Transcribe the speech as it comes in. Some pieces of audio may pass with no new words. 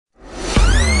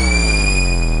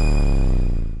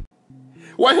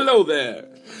Why, hello there.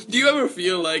 Do you ever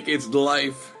feel like it's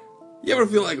life? You ever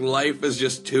feel like life is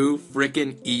just too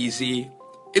frickin' easy?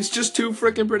 It's just too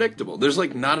frickin' predictable. There's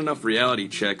like not enough reality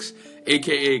checks,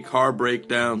 aka car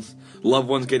breakdowns, loved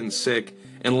ones getting sick,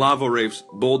 and lava rapes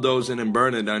bulldozing and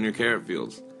burning down your carrot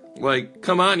fields. Like,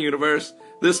 come on, universe.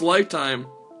 This lifetime,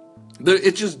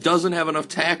 it just doesn't have enough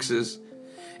taxes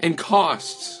and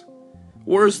costs.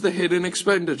 Where's the hidden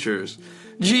expenditures?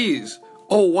 Geez,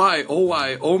 oh why,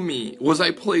 oh me, was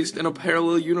I placed in a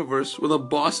parallel universe where the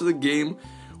boss of the game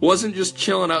wasn't just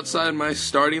chilling outside my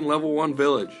starting level 1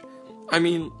 village? I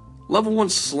mean, level 1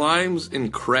 slimes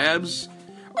and crabs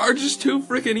are just too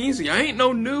freaking easy. I ain't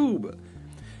no noob.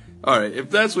 Alright, if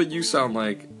that's what you sound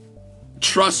like,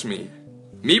 trust me.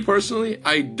 Me personally,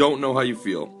 I don't know how you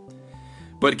feel.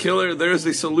 But Killer, there's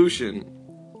a solution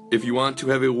if you want to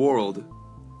have a world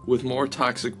with more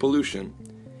toxic pollution.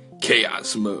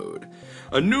 Chaos mode.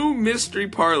 A new mystery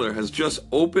parlor has just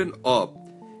opened up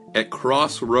at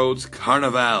Crossroads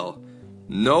Carnival.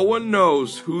 No one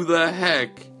knows who the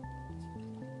heck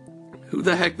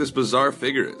this bizarre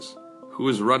figure is, who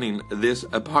is running this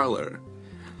parlor.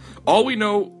 All we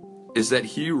know is that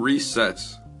he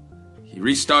resets. He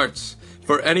restarts.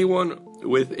 For anyone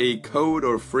with a code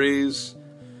or phrase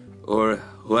or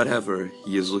whatever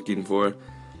he is looking for,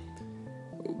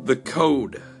 the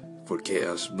code for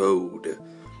chaos mode.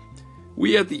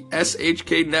 We at the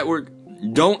SHK Network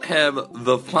don't have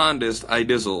the fondest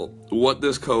idea what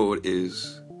this code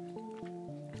is.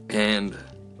 And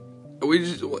we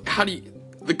just,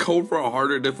 the code for a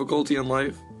harder difficulty in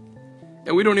life?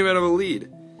 And we don't even have a lead.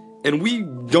 And we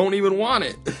don't even want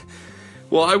it.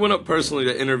 Well, I went up personally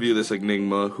to interview this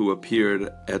Enigma who appeared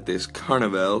at this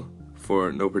carnival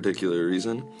for no particular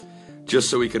reason, just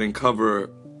so we could uncover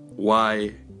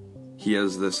why he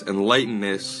has this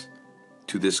enlightenedness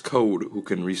to this code who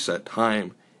can reset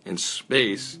time and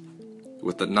space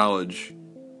with the knowledge,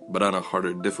 but on a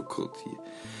harder difficulty.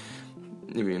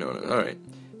 If you know what I mean. Alright.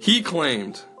 He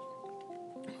claimed,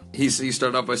 he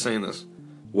started off by saying this: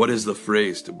 what is the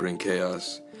phrase to bring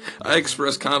chaos? I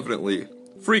expressed confidently,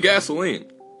 free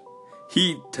gasoline.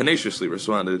 He tenaciously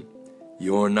responded,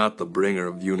 you're not the bringer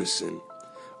of unison.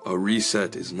 A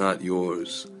reset is not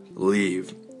yours.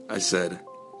 Leave. I said.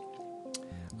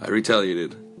 I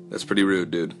retaliated. That's pretty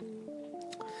rude, dude.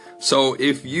 So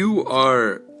if you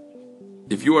are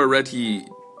ready,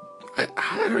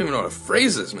 I don't even know how to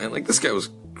phrase this, man. Like, this guy was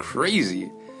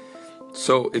crazy.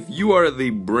 So if you are the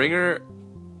bringer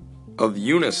of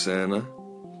unison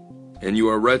and you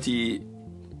are ready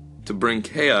to bring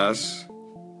chaos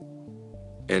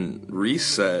and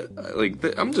reset,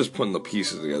 like, I'm just putting the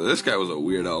pieces together. This guy was a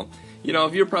weirdo. You know,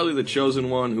 if you're probably the chosen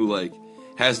one who, like,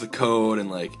 has the code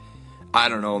and, like, I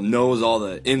don't know, knows all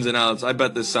the ins and outs, I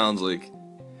bet this sounds like,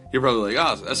 you're probably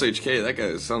like, SHK, that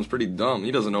guy sounds pretty dumb.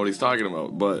 He doesn't know what he's talking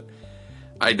about. But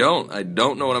I don't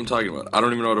know what I'm talking about. I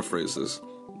don't even know how to phrase this.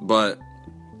 But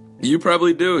you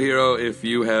probably do, hero, if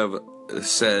you have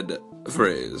said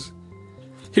phrase.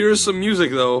 Here's some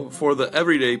music, though, for the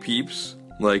everyday peeps,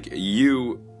 like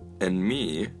you and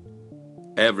me,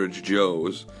 average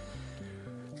Joes,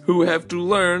 who have to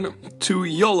learn to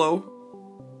YOLO,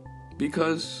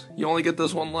 because you only get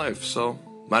this one life, so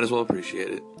might as well appreciate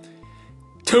it.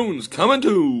 Tunes coming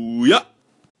to ya!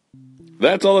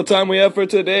 That's all the time we have for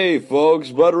today, folks,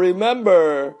 but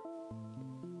remember...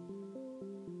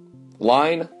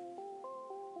 Line?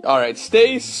 Alright,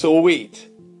 stay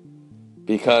sweet,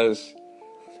 because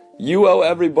you owe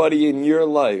everybody in your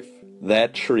life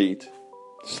that treat.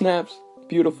 Snaps,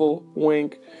 beautiful,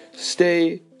 wink,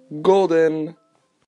 stay golden.